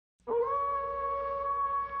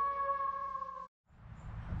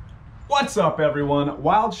What's up everyone,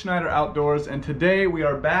 Wild Schneider Outdoors, and today we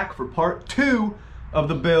are back for part 2 of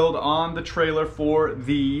the build on the trailer for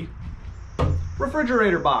the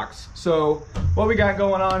refrigerator box. So what we got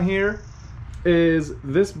going on here is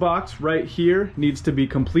this box right here needs to be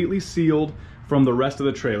completely sealed from the rest of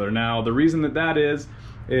the trailer. Now the reason that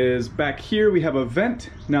is back here we have a vent.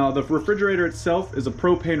 Now the refrigerator itself is a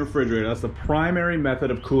propane refrigerator. That's the primary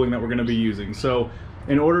method of cooling that we're going to be using. So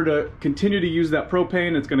in order to continue to use that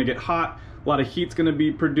propane, it's going to get hot. A lot of heat's going to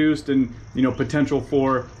be produced, and potential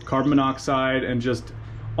for carbon monoxide and just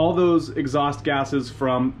all those exhaust gases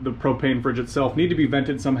from the propane fridge itself need to be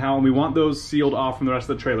vented somehow, and we want those sealed off from the rest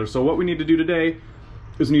of the trailer. So what we need to do today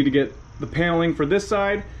is we need to get the paneling for this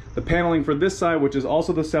side, the paneling for this side, which is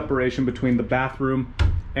also the separation between the bathroom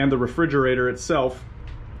and the refrigerator itself.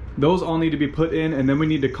 Those all need to be put in, and then we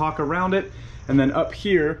need to caulk around it. And then up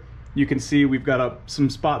here you can see we've got some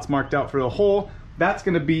spots marked out for the hole. That's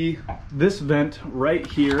going to be this vent right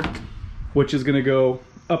here, which is going to go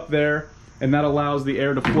up there, and that allows the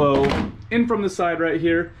air to flow in from the side right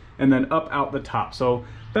here and then up out the top. So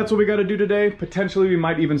that's what we got to do today. Potentially we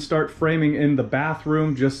might even start framing in the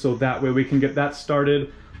bathroom, just so that way we can get that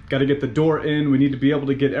started. Got to get the door in. We need to be able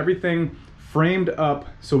to get everything framed up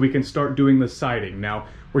so we can start doing the siding. Now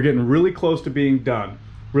we're getting really close to being done.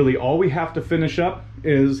 Really all we have to finish up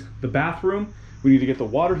is the bathroom. We need to get the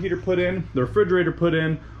water heater put in, the refrigerator put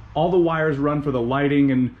in, all the wires run for the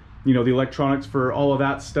lighting and the electronics for all of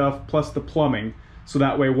that stuff, plus the plumbing. So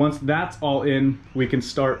that way once that's all in, we can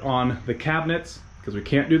start on the cabinets, because we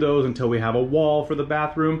can't do those until we have a wall for the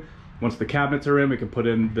bathroom. Once the cabinets are in, we can put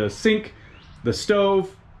in the sink, the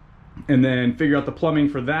stove, and then figure out the plumbing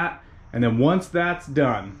for that. And then once that's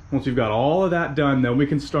done, once we've got all of that done, then we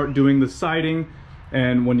can start doing the siding.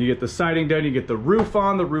 And when you get the siding done, you get the roof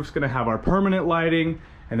on. The roof's gonna have our permanent lighting.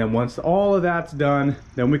 And then once all of that's done,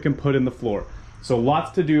 then we can put in the floor. So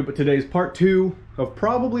lots to do, but today's part 2 of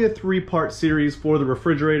probably a 3-part series for the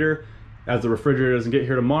refrigerator, as the refrigerator doesn't get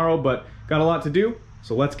here tomorrow, but got a lot to do,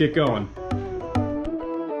 so let's get going.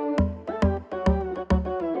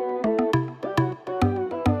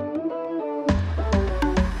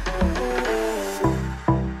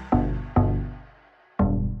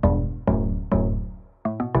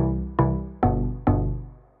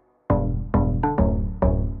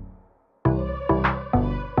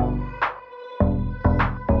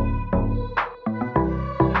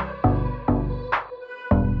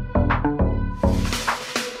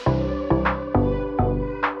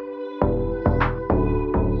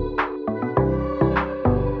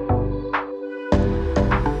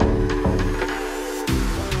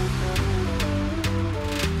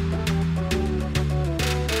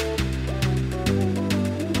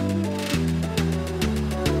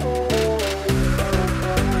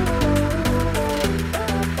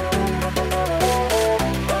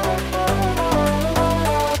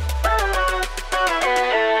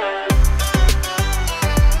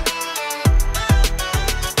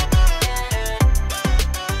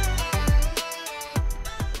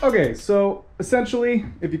 Okay, so essentially,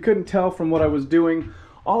 if you couldn't tell from what I was doing,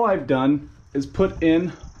 all I've done is put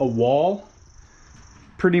in a wall,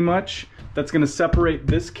 pretty much, that's gonna separate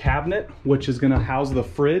this cabinet, which is gonna house the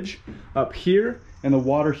fridge up here, and the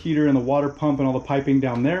water heater and the water pump and all the piping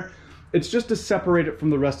down there. It's just to separate it from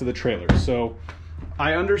the rest of the trailer. So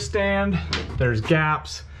I understand there's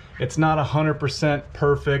gaps. It's not 100%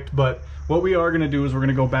 perfect, but what we are gonna do is we're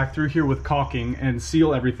gonna go back through here with caulking and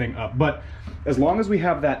seal everything up. But as long as we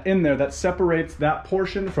have that in there, that separates that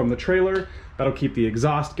portion from the trailer, that'll keep the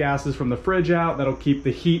exhaust gases from the fridge out, that'll keep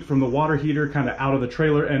the heat from the water heater kind of out of the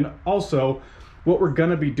trailer. And also, what we're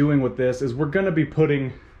gonna be doing with this is we're gonna be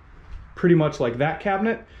putting, pretty much like that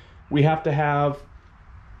cabinet, we have to have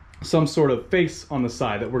some sort of face on the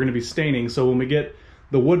side that we're gonna be staining. So when we get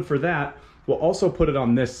the wood for that, we'll also put it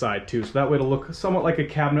on this side too. So that way it'll look somewhat like a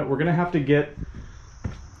cabinet. We're gonna have to get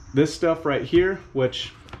this stuff right here,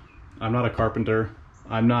 which I'm not a carpenter.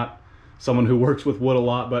 I'm not someone who works with wood a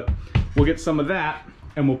lot, but we'll get some of that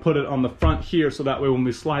and we'll put it on the front here. So that way when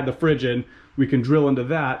we slide the fridge in, we can drill into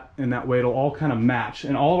that, and that way it'll all kind of match.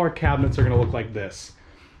 And all of our cabinets are gonna look like this,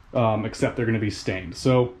 except they're gonna be stained.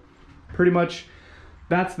 So pretty much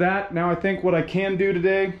that's that. Now I think what I can do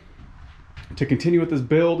today to continue with this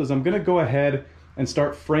build is I'm gonna go ahead and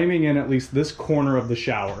start framing in at least this corner of the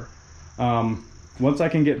shower. Once I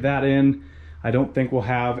can get that in, I don't think we'll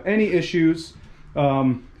have any issues.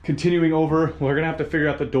 Continuing over, we're gonna have to figure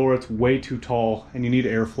out the door. It's way too tall and you need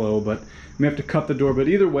airflow, but we have to cut the door. But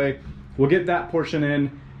either way, we'll get that portion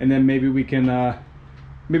in, and then maybe we can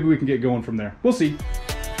get going from there. We'll see.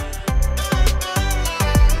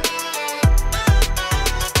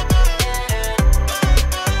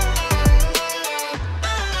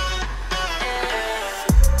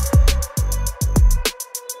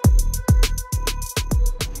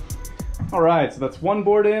 All right, so that's one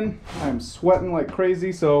board in. I'm sweating like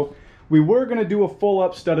crazy. So we were gonna do a full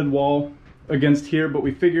up studded wall against here, but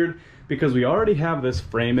we figured because we already have this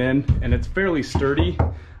frame in and it's fairly sturdy,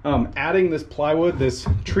 adding this plywood, this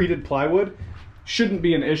treated plywood, shouldn't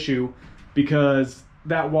be an issue because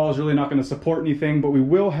that wall is really not gonna support anything, but we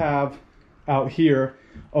will have out here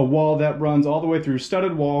a wall that runs all the way through,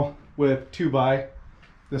 studded wall with 2x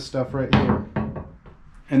this stuff right here.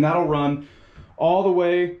 And that'll run all the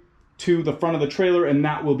way to the front of the trailer, and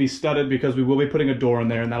that will be studded because we will be putting a door in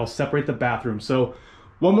there, and that'll separate the bathroom. So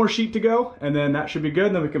one more sheet to go, and then that should be good,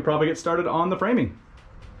 and then we can probably get started on the framing.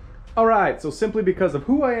 All right, so simply because of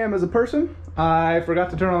who I am as a person, I forgot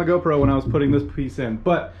to turn on the GoPro when I was putting this piece in.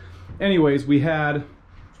 But anyways, we had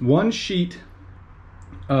one sheet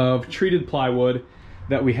of treated plywood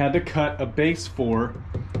that we had to cut a base for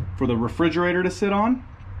the refrigerator to sit on,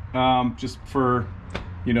 just for,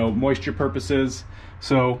 you know, moisture purposes.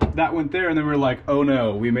 So that went there, and then we were like, oh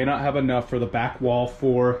no, we may not have enough for the back wall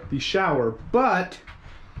for the shower. But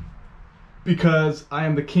because I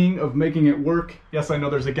am the king of making it work, yes, I know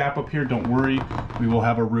there's a gap up here, don't worry, we will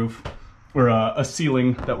have a roof or a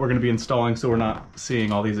ceiling that we're gonna be installing, so we're not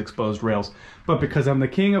seeing all these exposed rails. But because I'm the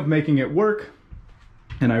king of making it work,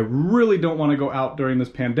 and I really don't wanna go out during this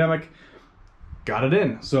pandemic, got it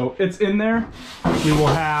in. So it's in there. We will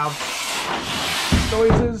have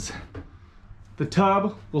noises. The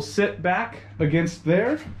tub will sit back against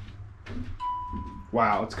there.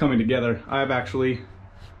 Wow, it's coming together. I'm actually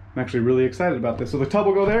really excited about this. So the tub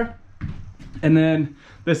will go there. And then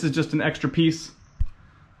this is just an extra piece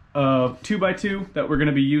of 2x2 that we're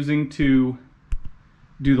gonna be using to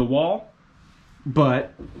do the wall.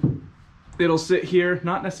 But it'll sit here,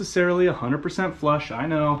 not necessarily 100% flush, I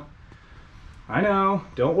know,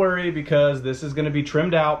 don't worry, because this is gonna be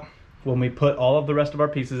trimmed out when we put all of the rest of our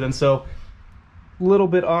pieces in. So a little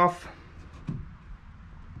bit off,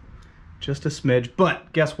 just a smidge,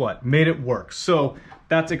 but guess what? Made it work. So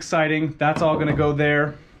that's exciting. That's all gonna go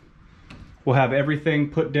there. We'll have everything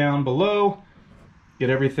put down below,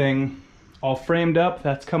 get everything all framed up.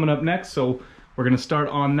 That's coming up next. So we're gonna start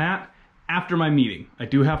on that after my meeting. I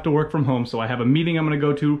do have to work from home, so I have a meeting I'm gonna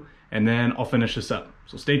go to, and then I'll finish this up.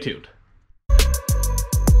 So stay tuned.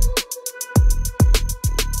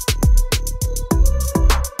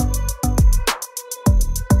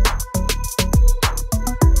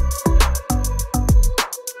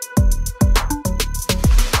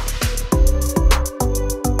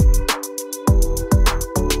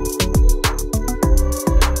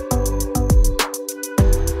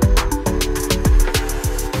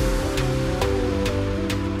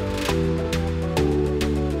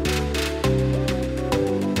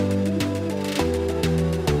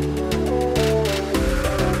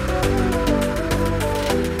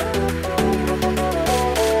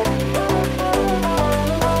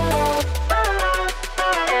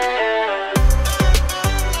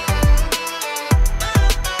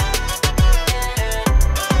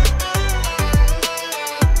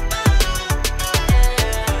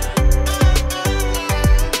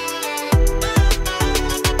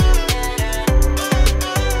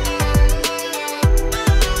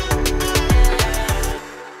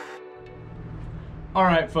 All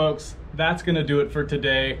right, folks, that's gonna do it for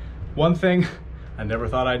today. One thing, I never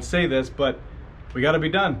thought I'd say this, but we gotta be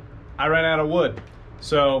done. I ran out of wood.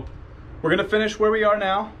 So we're gonna finish where we are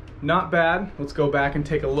now. Not bad. Let's go back and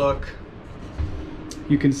take a look.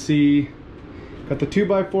 You can see, got the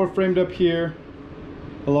 2x4 framed up here,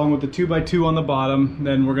 along with the 2x2 on the bottom.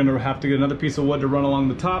 Then we're gonna have to get another piece of wood to run along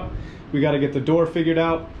the top. We gotta get the door figured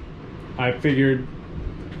out. I figured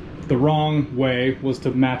the wrong way was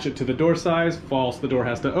to match it to the door size. False, the door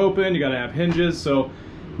has to open, you gotta have hinges, so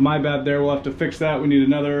my bad there, we'll have to fix that. We need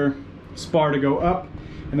another spar to go up,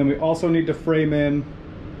 and then we also need to frame in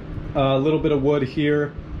a little bit of wood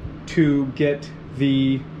here to get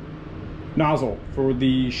the nozzle for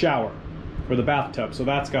the shower, for the bathtub, so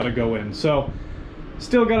that's gotta go in. So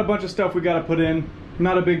still got a bunch of stuff we gotta put in.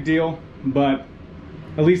 Not a big deal, but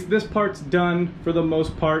at least this part's done for the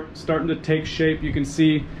most part, starting to take shape. You can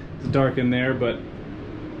see it's dark in there, but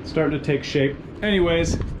it's starting to take shape.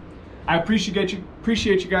 Anyways, I appreciate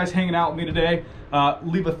you guys hanging out with me today.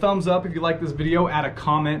 Leave a thumbs up if you like this video. Add a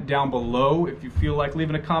comment down below if you feel like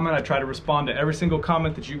leaving a comment. I try to respond to every single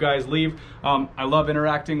comment that you guys leave. I love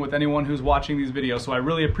interacting with anyone who's watching these videos, so I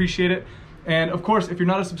really appreciate it. And of course, if you're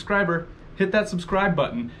not a subscriber, hit that subscribe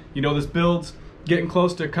button. You know, this build's getting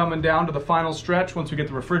close to coming down to the final stretch. Once we get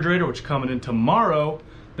the refrigerator, which is coming in tomorrow,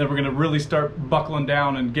 then we're gonna really start buckling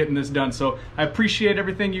down and getting this done. So I appreciate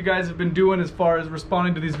everything you guys have been doing as far as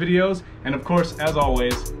responding to these videos. And of course, as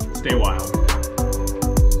always, stay wild.